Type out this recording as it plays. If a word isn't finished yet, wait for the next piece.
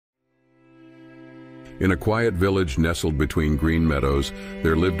In a quiet village nestled between green meadows,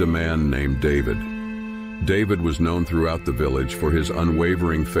 there lived a man named David. David was known throughout the village for his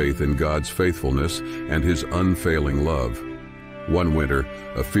unwavering faith in God's faithfulness and his unfailing love. One winter,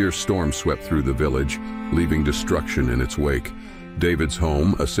 a fierce storm swept through the village, leaving destruction in its wake. David's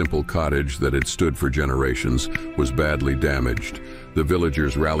home, a simple cottage that had stood for generations, was badly damaged. The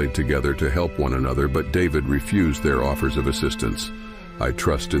villagers rallied together to help one another, but David refused their offers of assistance. "I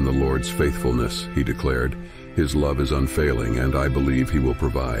trust in the Lord's faithfulness," he declared. "His love is unfailing, and I believe he will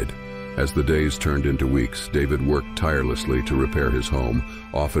provide." As the days turned into weeks, David worked tirelessly to repair his home,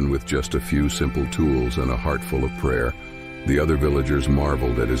 often with just a few simple tools and a heart full of prayer. The other villagers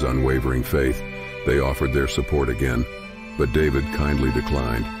marveled at his unwavering faith. They offered their support again, but David kindly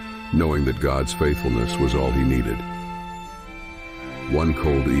declined, knowing that God's faithfulness was all he needed. One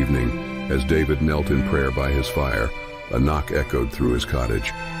cold evening, as David knelt in prayer by his fire, a knock echoed through his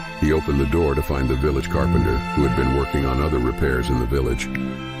cottage. He opened the door to find the village carpenter, who had been working on other repairs in the village.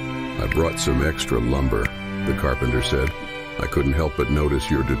 "I brought some extra lumber," the carpenter said. "I couldn't help but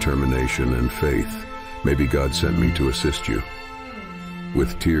notice your determination and faith. Maybe God sent me to assist you."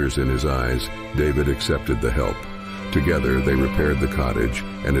 With tears in his eyes, David accepted the help. Together, they repaired the cottage,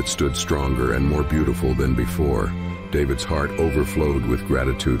 and it stood stronger and more beautiful than before. David's heart overflowed with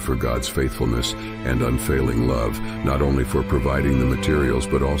gratitude for God's faithfulness and unfailing love, not only for providing the materials,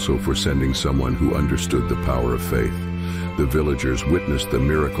 but also for sending someone who understood the power of faith. The villagers witnessed the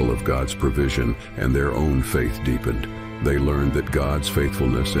miracle of God's provision, and their own faith deepened. They learned that God's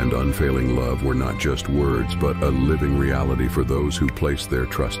faithfulness and unfailing love were not just words, but a living reality for those who placed their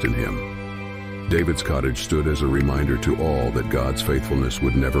trust in him. David's cottage stood as a reminder to all that God's faithfulness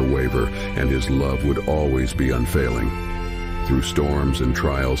would never waver, and his love would always be unfailing. Through storms and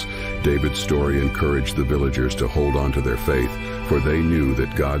trials, David's story encouraged the villagers to hold on to their faith, for they knew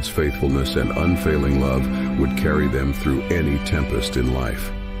that God's faithfulness and unfailing love would carry them through any tempest in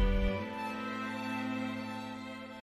life.